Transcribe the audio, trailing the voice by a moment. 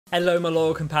Hello my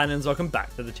loyal companions, welcome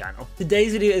back to the channel.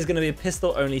 Today's video is going to be a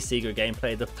pistol only Sigrid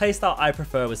gameplay. The playstyle I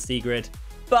prefer was Sigrid,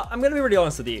 but I'm going to be really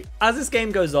honest with you. As this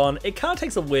game goes on, it kind of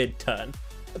takes a weird turn.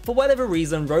 For whatever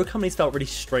reason, rogue companies felt really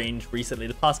strange recently,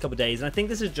 the past couple of days, and I think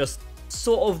this is just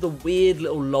sort of the weird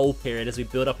little lull period as we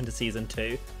build up into season 2.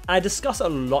 And I discuss a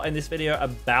lot in this video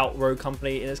about rogue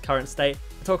company in its current state.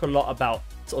 I talk a lot about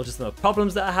sort of just some of the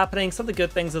problems that are happening, some of the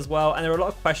good things as well, and there are a lot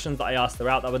of questions that I asked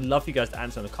throughout that I would love for you guys to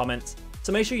answer in the comments.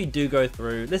 So make sure you do go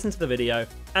through, listen to the video,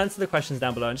 answer the questions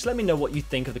down below, and just let me know what you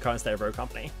think of the current state of rogue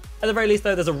company. At the very least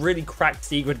though, there's a really cracked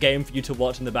Sigrid game for you to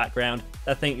watch in the background.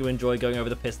 I think you enjoy going over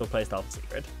the pistol playstyle for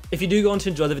Sigrid. If you do go on to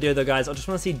enjoy the video though guys, I just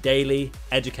want to see daily,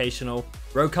 educational,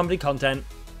 rogue company content.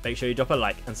 Make sure you drop a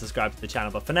like and subscribe to the channel.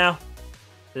 But for now,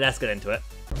 let's get into it.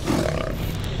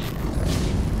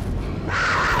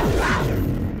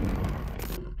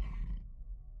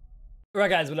 Alright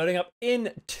guys, we're loading up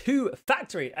into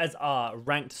Factory as our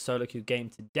ranked solo queue game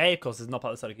today. Of course, it's not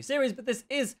part of the solo queue series, but this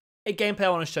is a gameplay I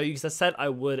want to show you because I said I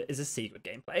would, is a Sigrid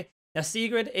gameplay. Now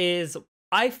Sigrid is,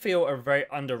 I feel, a very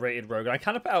underrated rogue. And I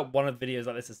kind of put out one of the videos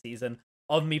like this this season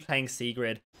of me playing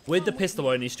Sigrid with the pistol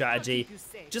only strategy,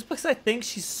 just because I think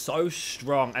she's so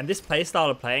strong. And this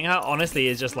playstyle of playing her, honestly,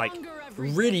 is just like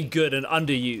really good and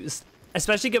underused.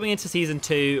 Especially going into season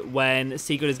 2 when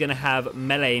Sigrid is going to have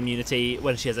melee immunity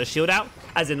when she has her shield out.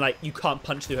 As in, like, you can't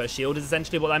punch through her shield is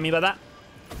essentially what I mean by that.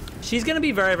 She's going to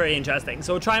be very, very interesting.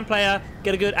 So we'll try and play her,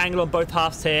 get a good angle on both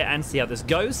halves here and see how this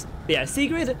goes. But yeah,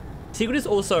 Sigrid is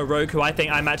also a rogue who I think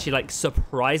I'm actually, like,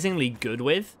 surprisingly good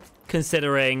with,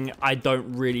 considering I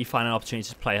don't really find an opportunity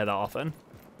to play her that often.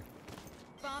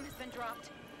 Bomb has been dropped.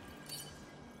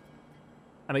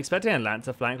 I'm expecting a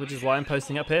Lancer flank, which is why I'm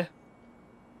posting up here.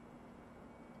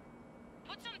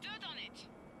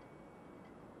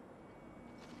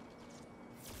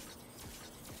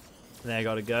 There, I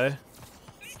gotta go.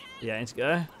 Yeah, I need to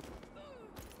go.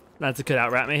 Lancer could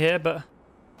out-rat me here, but...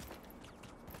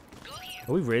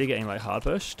 Are we really getting, like, hard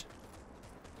pushed?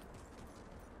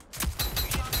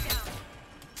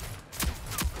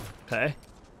 Okay.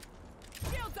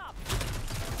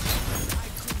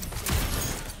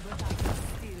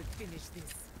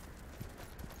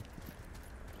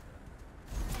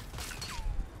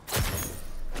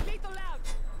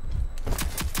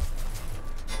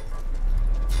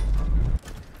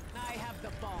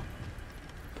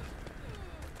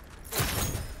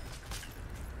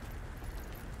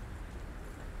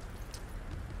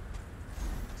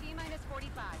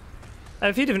 I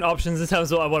have a few different options in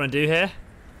terms of what I want to do here.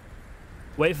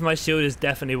 Wait for my shield is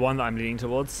definitely one that I'm leaning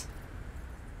towards.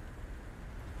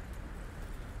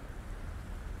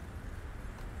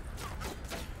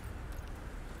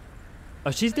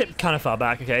 Oh, she's dipped kind of far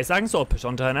back. Okay, so I can sort of push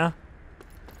onto her now.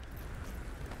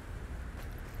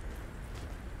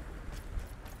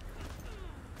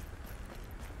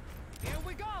 Here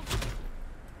we go.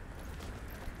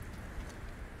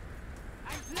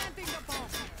 I'm planting the bomb.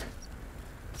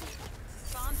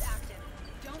 Bomb's active.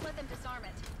 Don't let them disarm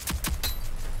it.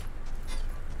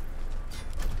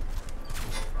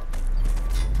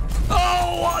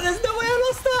 Oh, there's no way I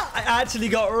lost that. I actually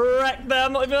got wrecked there.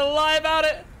 I'm not even gonna lie about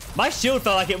it. My shield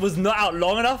felt like it was not out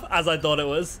long enough as I thought it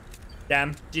was.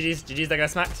 Damn, GG's, that guy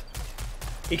smacked.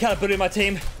 He kind of bullied my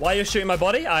team while you're shooting my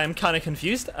body. I am kind of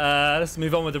confused. Let's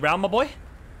move on with the round, my boy.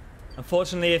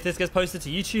 Unfortunately, if this gets posted to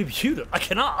YouTube, you look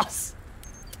like an ass.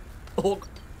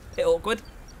 Awkward.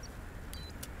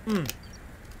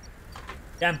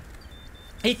 Damn.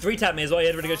 He 3-tapped me as well. He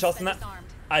had really good shots in that.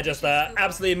 I just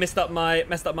absolutely messed up my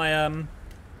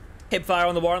hip fire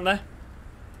on the warrant there.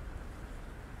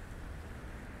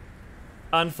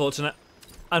 Unfortunate.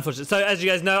 So as you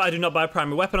guys know, I do not buy a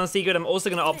primary weapon on Sigrid. I'm also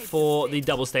going to opt for the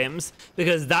double stamps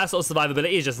because that sort of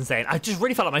survivability is just insane. I just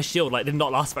really felt like my shield did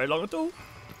not last very long at all.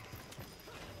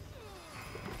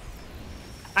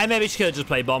 I maybe could have just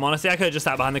played bomb, honestly. I could have just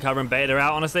sat behind the cover and baited her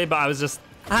out, honestly. But I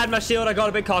had my shield. I got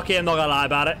a bit cocky. I'm not going to lie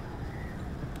about it.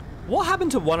 What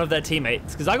happened to one of their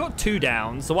teammates? Because I got 2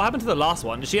 down. So what happened to the last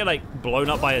one? Did she get, like, blown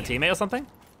up by a teammate or something?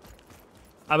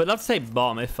 I would love to say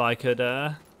bomb if I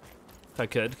could,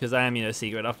 because I am, you know,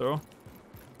 Sigrid after all.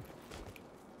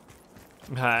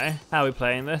 Okay, how are we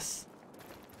playing this?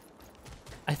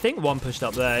 I think one pushed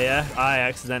up there, yeah. I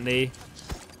accidentally...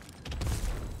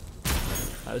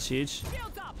 That was huge.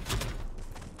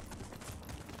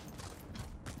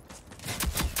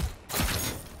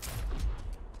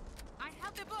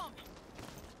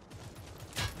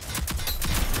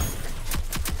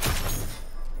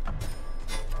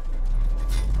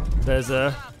 There's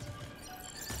a...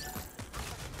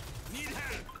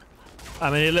 I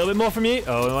need a little bit more from you.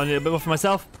 Oh, I need a bit more from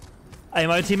myself. Hey,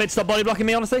 my own teammates stop body blocking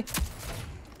me, honestly.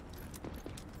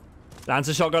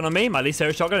 Lancer shotgun on me. My least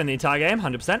favorite shotgun in the entire game.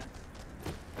 100%.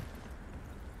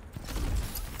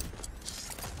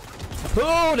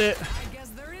 Pulled it. I guess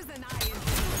there is an eye in.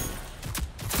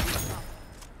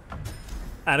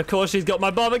 And of course, she's got my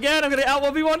bomb again. I'm going to out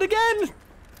 1v1 again.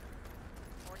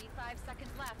 45 seconds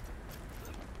left.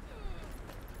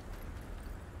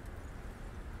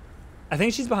 I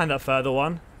think she's behind that further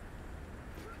one.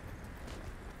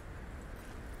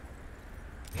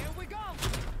 Here we go.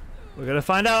 We're going to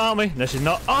find out, aren't we? No, she's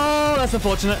not. Oh, that's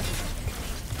unfortunate.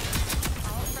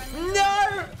 No!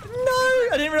 No!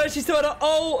 I didn't realize she still had a...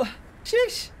 Oh!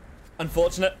 Sheesh.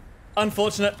 Unfortunate.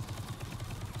 Unfortunate.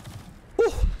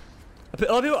 Whew. A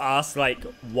lot of people ask, like,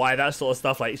 why that sort of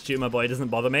stuff, like, shoot my boy doesn't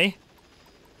bother me.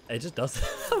 It just does.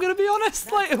 I'm going to be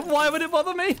honest. Like, why would it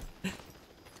bother me?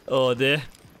 Oh, dear.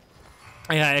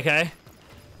 Okay, okay.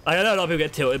 Like, I know a lot of people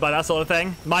get tilted by that sort of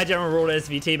thing. My general rule is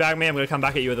if you teabag me, I'm going to come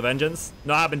back at you with a vengeance.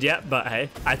 Not happened yet, but hey.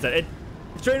 I said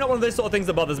it's really not one of those sort of things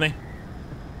that bothers me.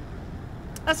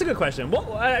 That's a good question. What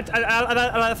I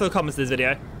like for the comments of this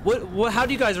video. How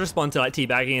do you guys respond to like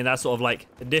teabagging and that sort of like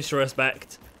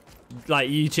disrespect? Like,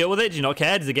 you chill with it? Do you not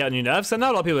care? Does it get on your nerves? So I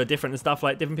know a lot of people are different and stuff.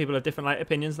 Like, different people have different like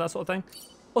opinions and that sort of thing.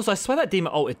 Also, I swear that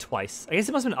Dima ulted twice. I guess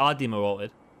it must have been our Dima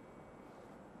ulted.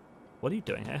 What are you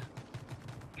doing here?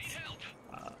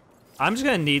 I'm just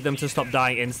gonna need them to stop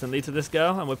dying instantly to this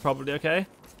girl, and we're probably okay.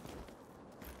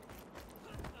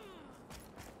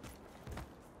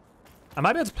 I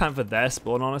might be able to plant for their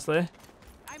spawn, honestly.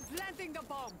 I'm planting the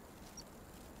bomb.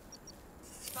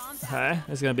 Okay,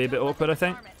 it's gonna be a bit awkward, I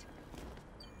think.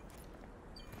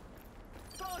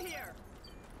 Go here.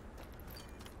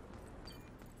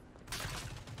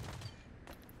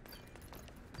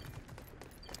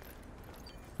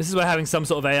 This is where having some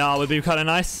sort of AR would be kind of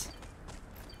nice.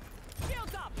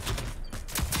 Shields up.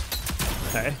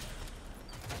 Okay.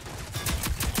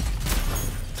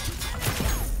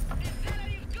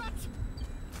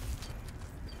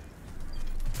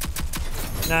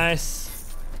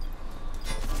 Nice.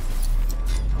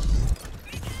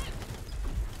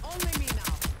 Only me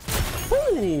now.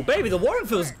 Ooh, baby, the warrant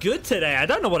feels good today. I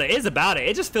don't know what it is about it.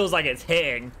 It just feels like it's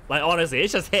hitting. Like, honestly,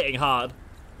 it's just hitting hard.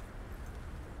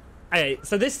 Hey,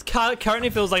 so this currently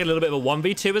feels like a little bit of a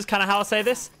 1v2 is kind of how I'll say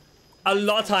this. A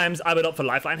lot of times I would opt for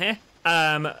lifeline here.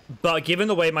 But given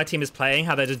the way my team is playing,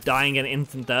 how they're just dying and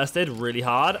instant thirsted really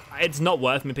hard, it's not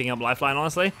worth me picking up lifeline,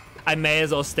 honestly. I may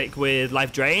as well stick with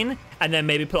life drain and then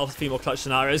maybe pull off a few more clutch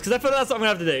scenarios because I feel like that's what I'm gonna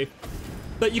have to do.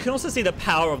 But you can also see the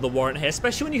power of the warrant here,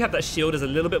 especially when you have that shield as a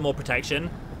little bit more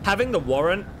protection. Having the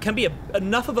warrant can be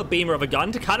enough of a beamer of a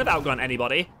gun to kind of outgun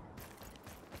anybody.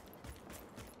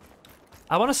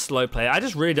 I want to slow play. I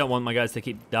just really don't want my guys to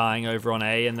keep dying over on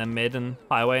A and then mid and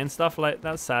highway and stuff. Like,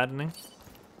 that's saddening.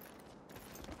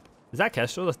 Is that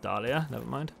Kestrel? That's Dahlia. Never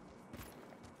mind.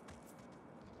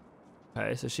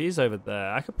 Okay, so she's over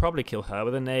there. I could probably kill her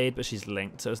with a nade, but she's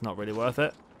linked, so it's not really worth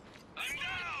it.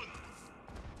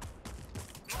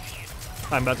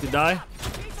 I'm about to die.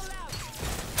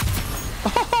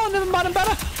 Oh, never mind, I'm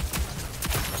better.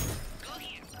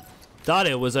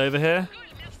 Dahlia was over here.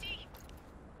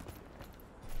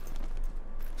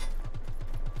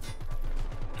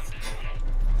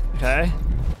 Okay.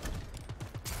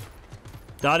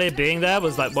 Dahlia being there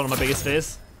was like one of my biggest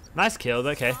fears. Nice kill,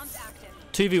 okay.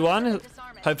 2v1.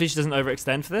 Hopefully she doesn't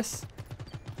overextend for this.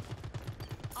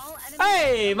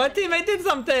 Hey, my teammate did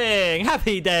something!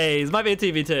 Happy days. Might be a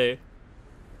 2v2.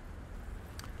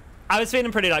 I was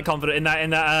feeling pretty like confident in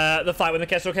that the fight when the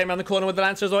Kestrel came around the corner with the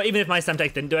Lancer as well. Even if my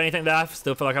Semtex didn't do anything there, I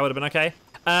still feel like I would have been okay.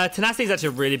 Tenacity is actually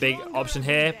a really big option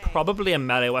here. Probably a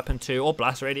melee weapon too, or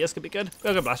blast radius could be good.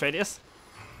 Go blast radius.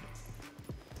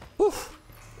 Whew.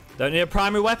 Don't need a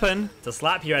primary weapon to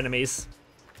slap your enemies.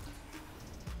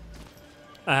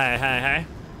 Hey.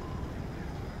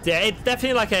 Yeah, it's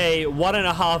definitely like a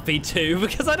 1.5v2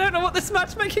 because I don't know what this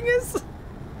matchmaking is.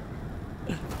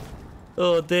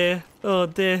 Oh dear.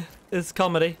 It's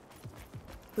comedy.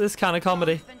 This kind of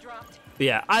comedy. But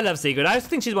yeah, I love Sigrid. I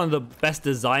think she's one of the best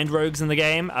designed rogues in the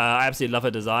game. I absolutely love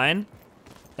her design.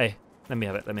 Hey, let me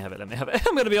have it. I'm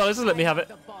gonna be honest, just let me have it.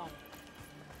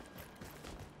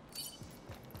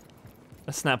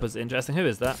 A snap was interesting. Who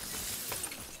is that?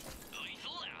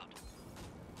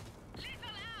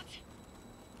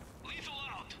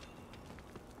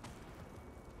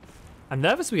 I'm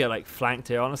nervous we get like flanked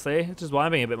here, honestly, which is why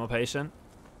I'm being a bit more patient.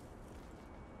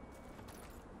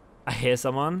 I hear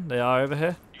someone. They are over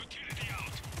here.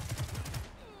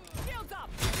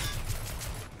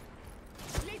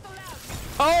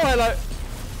 Oh, hello.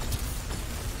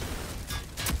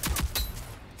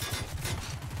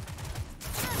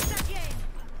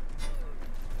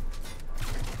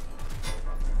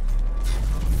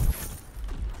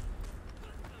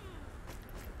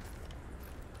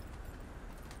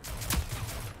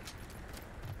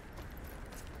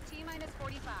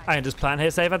 I can just plant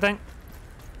here safe, I think.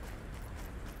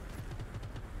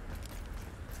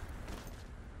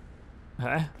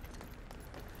 Okay.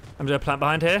 I'm just gonna plant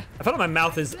behind here. I feel like my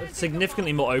mouth is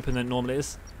significantly more open than it normally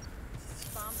is.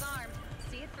 Bomb's armed.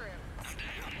 See it through.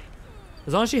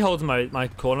 As long as she holds my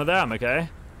corner there, I'm okay.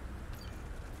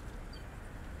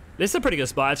 This is a pretty good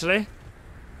spot, actually.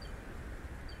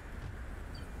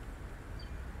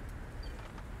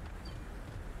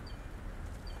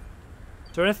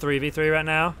 So we're in a 3v3 right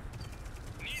now.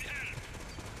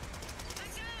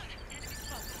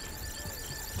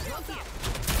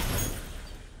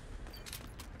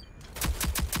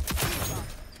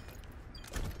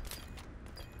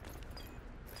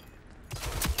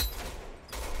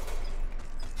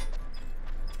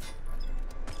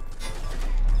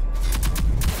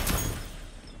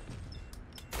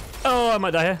 Oh, I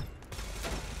might die here.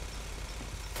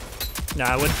 Nah,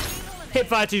 I wouldn't. Hip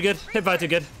fire too good. Hip fire too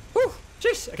good. Whew,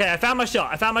 jeez. Okay, I found my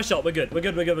shot. I found my shot. We're good. We're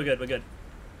good. We're good. We're good. We're good.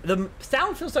 The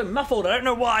sound feels so muffled. I don't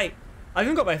know why. I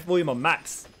even got my volume on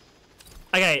max.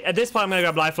 Okay, at this point, I'm going to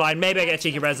grab Lifeline. Maybe I get a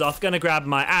cheeky res off. Going to grab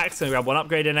my axe. Going to grab one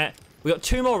upgrade in it. We got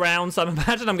 2 more rounds, so I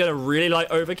imagine I'm going to really, like,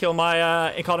 overkill my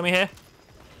economy here.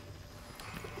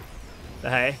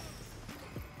 But hey.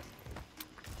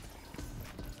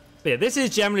 But yeah, this is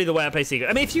generally the way I play Secret.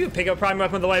 I mean, if you pick up primary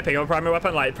weapon the way I pick up primary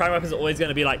weapon, like, primary weapon is always going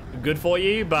to be, like, good for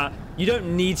you, but you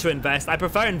don't need to invest. I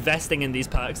prefer investing in these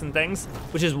perks and things,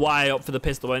 which is why I opt for the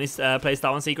pistol-only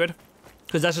playstyle on Sigrid,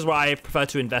 because that's just what I prefer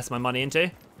to invest my money into.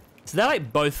 So they're,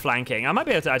 like, both flanking. I might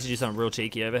be able to actually do something real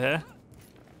cheeky over here.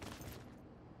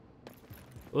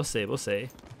 We'll see, we'll see.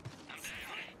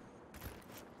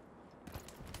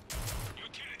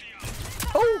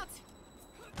 Oh!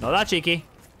 Not that cheeky.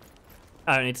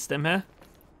 I don't need to stim here.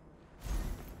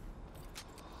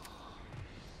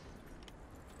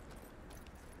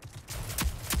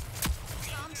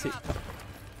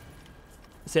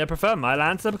 See, I prefer my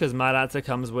Lancer because my Lancer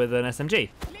comes with an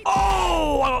SMG.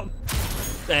 Oh!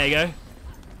 There you go.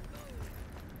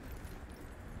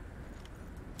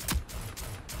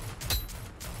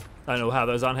 I don't know how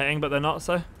those aren't hitting, but they're not,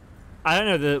 so. I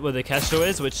don't know where the Kestrel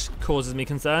is, which causes me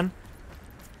concern.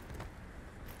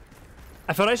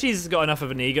 I feel like she's got enough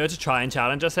of an ego to try and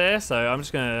challenge us here, so I'm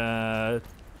just gonna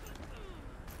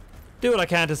do what I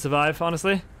can to survive,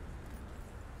 honestly.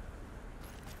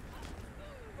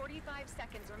 45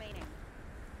 seconds remaining.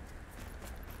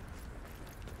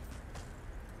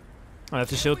 I have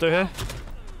to shield through here.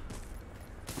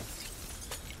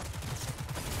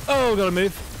 Oh, gotta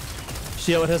move.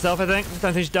 She healed herself, I think.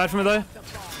 Don't think she died from it though.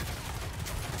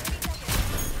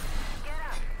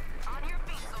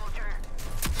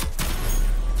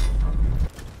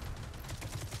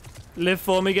 Live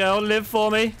for me, girl. Live for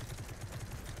me.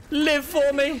 Live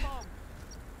for me.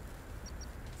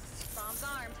 Bomb's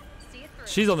armed. See it through.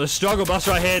 She's on the struggle bus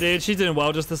right here, dude. She's doing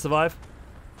well just to survive.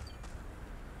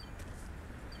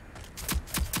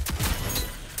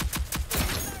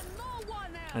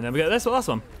 And then we got this last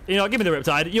one. You know, give me the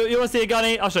Riptide. You want to see a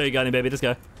gunny? I'll show you a gunny, baby. Let's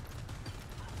go.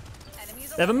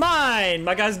 Never mind.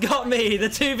 My guy's got me. The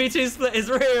 2v2 split is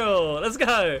real. Let's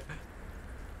go.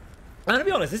 I'm gonna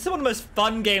be honest, this is one of the most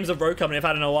fun games of Rogue Company I've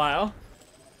had in a while.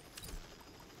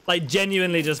 Like,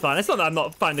 genuinely just fun. It's not that I'm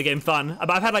not finding the game fun, but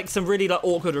I've had, like, some really, like,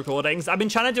 awkward recordings. I've been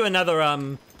trying to do another,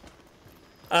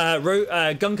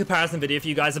 gun comparison video for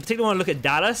you guys. I particularly want to look at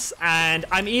Dallas, and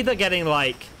I'm either getting,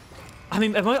 like... I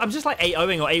mean, I'm just, like,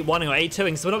 8-0ing or 8-1ing or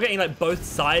 8-2ing, so we're not getting, like, both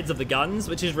sides of the guns,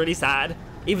 which is really sad.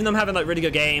 Even though I'm having, like, really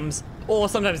good games, or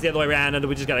sometimes the other way around, and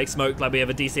we just get, like, smoked, like we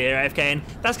have a DC or AFK in.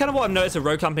 That's kind of what I've noticed with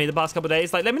Rogue Company the past couple of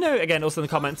days. Like, let me know, again, also in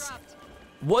the comments,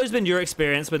 what has been your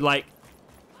experience with, like,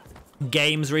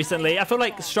 games recently? I feel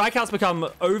like Strikeout's become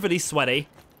overly sweaty.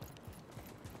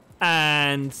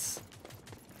 And...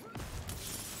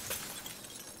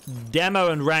 Demo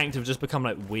and Ranked have just become,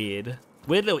 like, weird.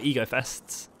 Weird little ego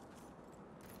fests.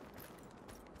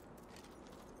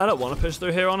 I don't want to push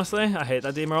through here, honestly. I hate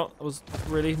that Demeralt. It was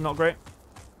really not great.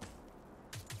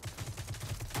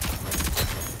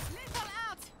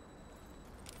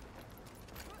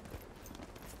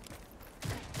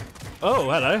 Oh,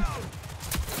 hello.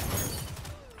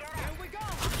 Here we go.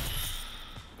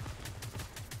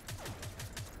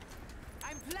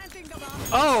 I'm planting the bomb.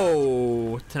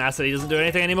 Oh, Tenacity doesn't do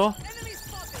anything anymore. Enemy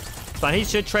spotted. But he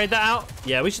should trade that out.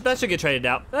 Yeah, that should get traded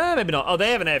out. Maybe not. Oh, they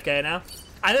have an AFK now.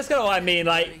 And that's kind of what I mean.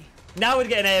 Like, now we're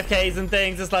getting AFKs and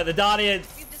things. It's like the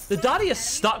Dardia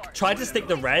stuck, tried to stick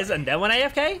the res and then went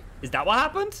AFK. Is that what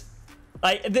happened?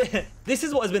 Like, this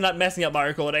is what has been, like, messing up my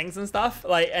recordings and stuff.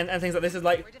 Like, and things like this is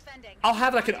like, I'll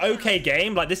have, like, an okay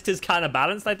game. Like, this is kind of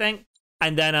balanced, I think.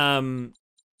 And then,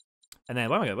 where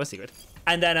am I going? Where's Sigrid?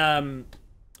 And then,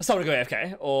 someone will go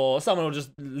AFK, or someone will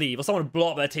just leave, or someone will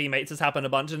blow up their teammates. It's happened a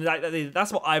bunch, and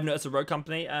that's what I've noticed with Rogue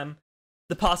Company.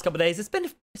 The past couple of days, it's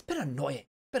been annoying.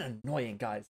 It's been annoying,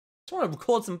 guys. I just want to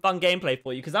record some fun gameplay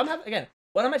for you because I'm having, again,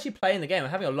 when I'm actually playing the game, I'm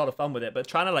having a lot of fun with it. But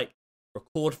trying to like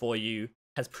record for you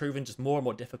has proven just more and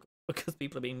more difficult because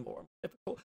people are being more and more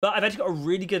difficult. But I've actually got a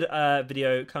really good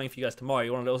video coming for you guys tomorrow.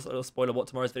 You want a little spoiler what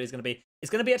tomorrow's video is going to be?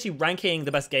 It's going to be actually ranking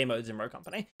the best game modes in Rogue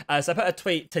Company. So I put a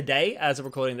tweet today as of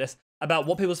recording this about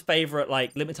what people's favorite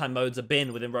like limit time modes have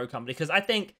been within Rogue Company, because I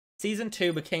think Season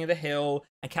 2 with King of the Hill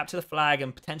and Capture the Flag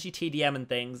and potentially TDM and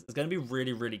things is going to be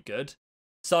really, really good.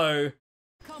 So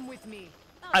Come with me.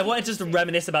 I wanted just to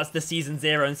reminisce about the Season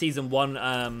 0 and Season 1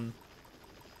 I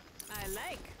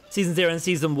like. Season 0 and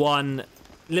Season 1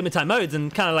 limit time modes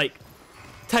and kind of like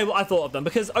tell you what I thought of them,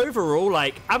 because overall,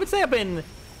 like, I would say I've been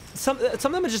some of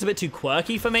them are just a bit too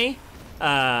quirky for me.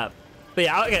 But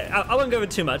yeah, I won't go over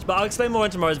too much, but I'll explain more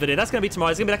in tomorrow's video. That's going to be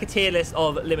tomorrow. It's going to be like a tier list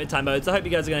of limited time modes. I hope you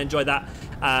guys are going to enjoy that,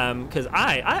 because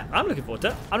I'm looking forward to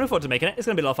it. I'm looking forward to making it. It's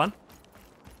going to be a lot of fun.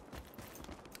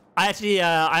 I actually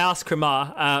I asked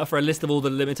Kramar for a list of all the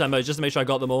limited time modes just to make sure I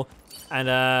got them all, and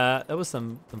there was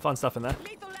some fun stuff in there.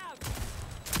 Lethal out.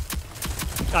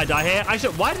 I die here.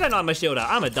 Why did I not have my shield out?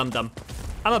 I'm a dum-dum.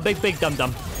 I'm a big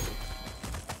dum-dum.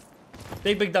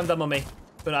 Big dum-dum on me.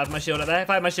 But I have my shield out there. If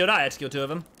I had my shield out, I'd kill 2 of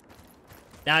them.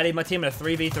 Now I need my team in a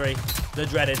 3v3. The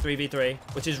dreaded 3v3,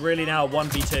 which is really now a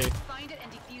 1v2. Find it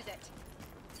and defuse it.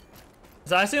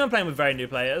 So I assume I'm playing with very new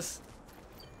players.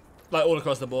 Like all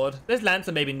across the board. This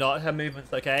Lancer maybe not. Her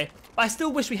movement's okay. But I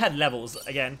still wish we had levels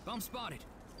again. Bomb spotted.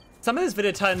 Some of this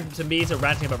video turned to me to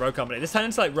ranting about Rogue Company. This turned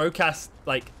into like Roguecast,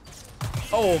 like...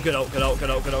 Oh, good ult.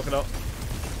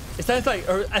 It's turned into like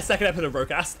a second episode of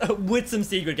Roguecast with some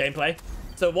Sigrid gameplay.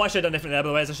 So what I should have done differently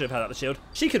otherwise, I should have had out the shield.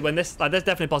 She could win this. Like, there's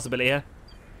definitely a possibility here.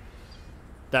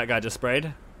 That guy just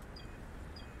sprayed.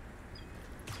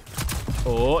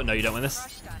 Oh, no, you don't win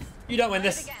this. You don't win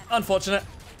this. Unfortunate.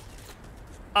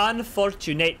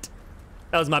 Unfortunate.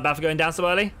 That was my bad for going down so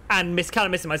early. And kind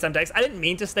of missing my Semtex. I didn't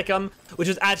mean to stick them, which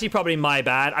was actually probably my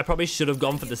bad. I probably should have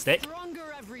gone for the stick.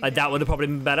 Like, that would have probably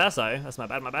been better, so that's my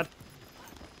bad.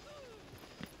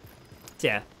 So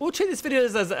yeah, we'll treat this video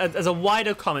as a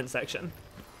wider comment section.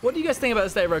 What do you guys think about the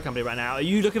state of Rogue Company right now? Are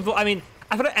you looking for... I mean,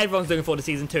 I feel like everyone's looking forward to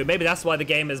Season 2. Maybe that's why the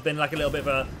game has been like a little bit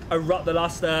of a rut the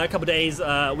last couple days,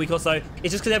 week or so.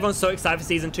 It's just because everyone's so excited for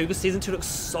Season 2, because Season 2 looks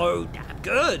so damn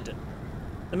good.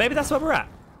 And maybe that's where we're at.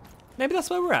 Okay,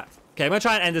 I'm going to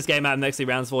try and end this game out in the next 3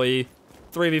 rounds for you.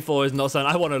 3v4 is not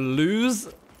something I want to lose,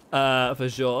 for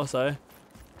sure, so...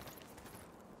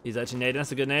 He's actually nading.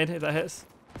 That's a good nade, if that hits.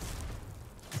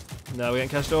 No, we're getting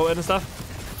cashed all and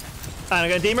stuff. And I'm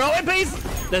going to demon roll it, please!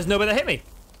 There's no way that hit me.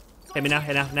 Hit me now,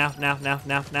 now.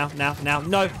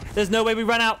 No, there's no way we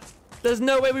run out. There's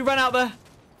no way we run out there.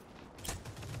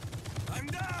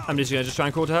 I'm just going to try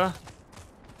and crawl to her.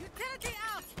 Utility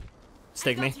out.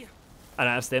 Stick me. I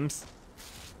don't have stims.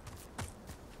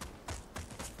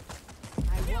 I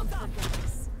won't forget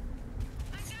this.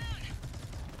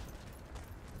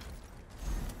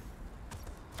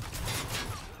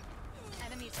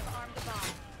 Enemies have armed the bomb.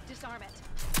 Disarm it.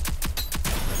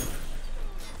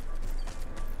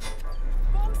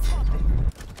 Bomb spotted.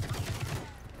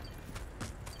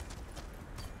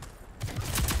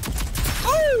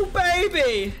 Oh,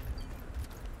 baby!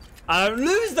 I don't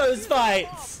lose those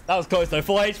fights. That was close though.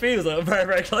 4 HP was very,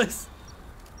 very close.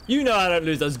 You know I don't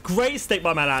lose those. Great stick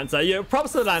by my Lancer. You know,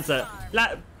 props to the Lancer.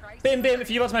 Bim, if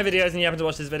you watch my videos and you happen to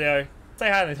watch this video, say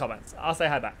hi in the comments. I'll say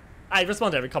hi back. I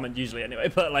respond to every comment usually anyway,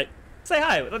 but like, say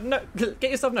hi. No,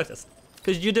 get yourself noticed.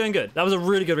 Because you're doing good. That was a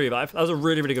really good revive. That was a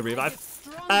really, really good revive.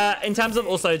 In terms of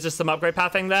also just some upgrade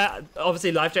pathing there,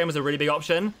 obviously life drain was a really big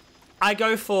option. I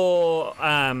go for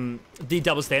the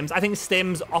double stims. I think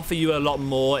stims offer you a lot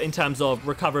more in terms of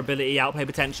recoverability, outplay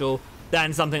potential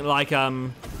than something like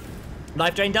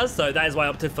life drain does. So that is why I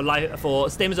opted for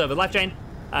stims over life drain.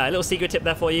 A little secret tip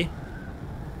there for you.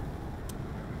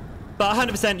 But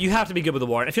 100%, you have to be good with the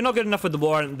warrant. If you're not good enough with the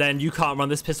warrant, then you can't run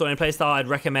this pistol in playstyle. I'd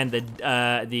recommend the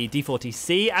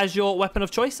D40C as your weapon of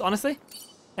choice, honestly.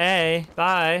 Hey,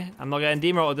 bye. I'm not getting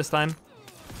demoted this time.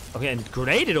 I'm getting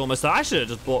grenaded almost, so I should have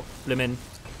just bought blimmin'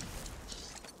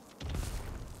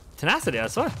 tenacity, I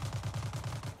swear.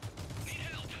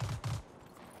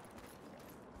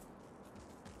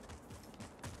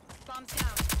 Bombs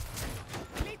down.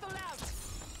 Lethal out.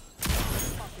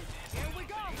 Spotted. Here we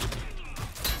go.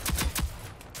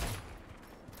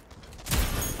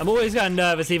 I'm always kind of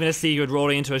nervous, even as Sigrid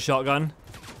rolling into a shotgun.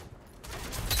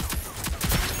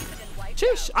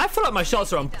 Sheesh, I feel like my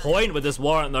shots are on point with this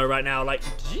warrant though right now. Like,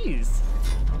 jeez.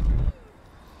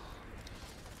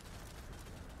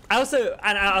 I'll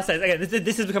say again,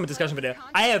 this has become a discussion video.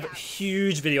 I have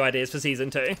huge video ideas for season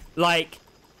 2. Like,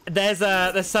 there's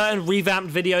certain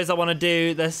revamped videos I want to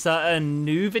do. There's certain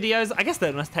new videos. I guess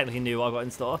they're not technically new. I've got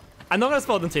in store. I'm not gonna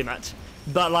spoil them too much,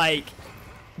 but like,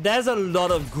 there's a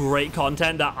lot of great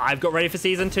content that I've got ready for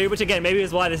season 2. Which again, maybe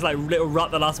is why this like little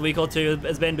rut the last week or two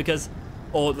has been, because,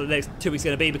 or the next 2 weeks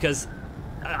gonna be, because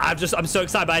I'm so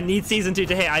excited. But I need season 2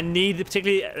 to hit. I need,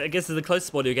 particularly, I guess, is the closest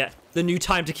spot you get, the new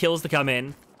time to kills to come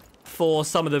in for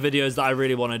some of the videos that I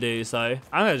really want to do. So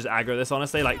I'm gonna just aggro this,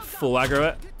 honestly, like full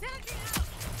aggro it.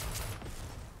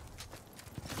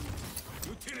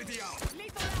 Utility out.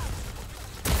 Lethal out.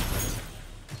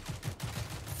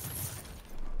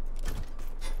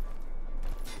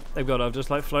 They've got to have just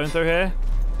like flown through here.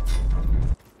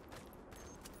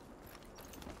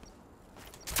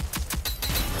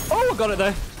 Oh, I got it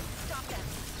though.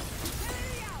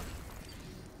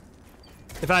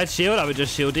 If I had shield, I would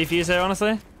just shield defuse here,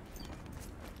 honestly.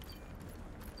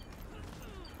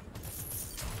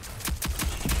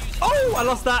 Oh, I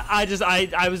lost that.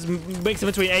 I was mixing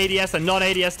between ADS and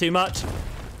non-ADS too much.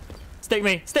 Stick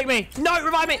me, stick me. No,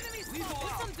 revive me.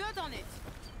 Put some dirt on it.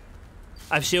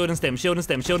 I have shield and stim, shield and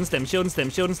stim, shield and stim, shield and stim,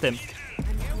 shield and stim. Here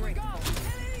we go.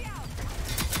 Utility out.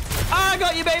 Ah, I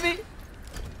got you, baby.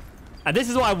 And this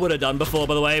is what I would have done before,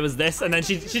 by the way, was this. And then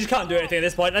she just can't do anything at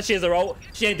this point. Now she has a ult.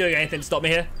 She ain't doing anything to stop me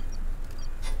here.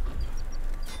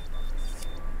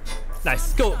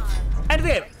 Nice, cool.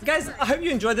 Anyway, guys, I hope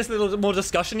you enjoyed this little more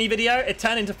discussion-y video. It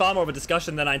turned into far more of a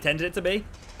discussion than I intended it to be.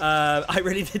 I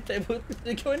really did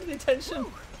go into the intention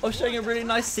of showing a really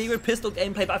nice Sigrid Pistol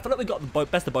gameplay, but I feel like we got the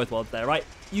best of both worlds there, right?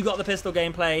 You got the pistol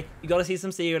gameplay, you got to see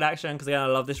some Sigrid action, because again, I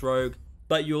love this rogue,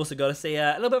 but you also got to see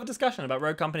a little bit of a discussion about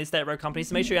Rogue Company, State of Rogue Company,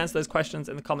 so make sure you answer those questions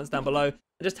in the comments down below, and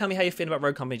just tell me how you feel about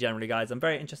Rogue Company generally, guys. I'm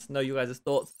very interested to know you guys'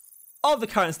 thoughts of the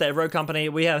current state of Rogue Company.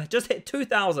 We have just hit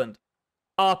 2,000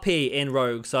 RP in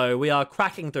Rogue, so we are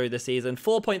cracking through this season.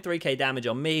 4.3k damage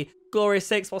on me. Glorious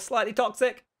 6 while slightly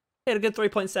toxic. Hit a good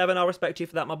 3.7. I'll respect you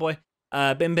for that, my boy.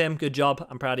 Bim Bim, good job.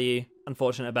 I'm proud of you.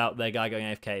 Unfortunate about their guy going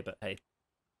AFK, but hey,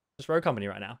 just Rogue Company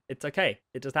right now. It's okay.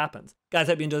 It just happens. Guys,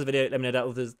 hope you enjoyed the video. Let me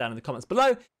know down in the comments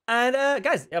below. And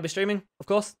guys, I'll be streaming, of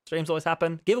course. Streams always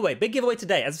happen. Giveaway, big giveaway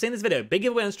today. As I've seen this video, big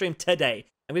giveaway on stream today.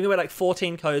 I'm giving away like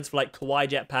 14 codes for like Kawaii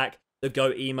Jetpack, the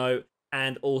Go emote,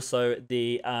 and also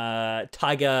the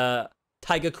Tiger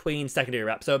Queen secondary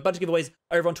wrap. So a bunch of giveaways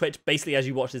over on Twitch, basically as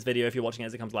you watch this video, if you're watching it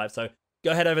as it comes live. So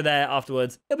go head over there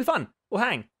afterwards. It'll be fun. We'll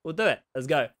hang. We'll do it. Let's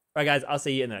go. All right, guys, I'll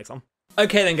see you in the next one.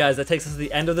 Okay then, guys, that takes us to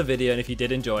the end of the video. And if you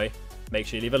did enjoy, make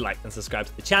sure you leave a like and subscribe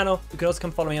to the channel. You can also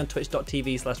come follow me on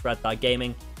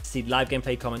twitch.tv/RADTHARGAMING to see live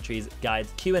gameplay commentaries,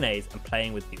 guides, Q&As, and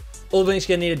playing with viewers. All the links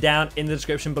you're going to need are down in the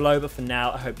description below. But for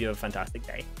now, I hope you have a fantastic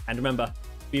day. And remember,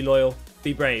 be loyal,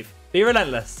 be brave, be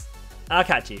relentless. I'll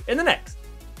catch you in the next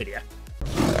video.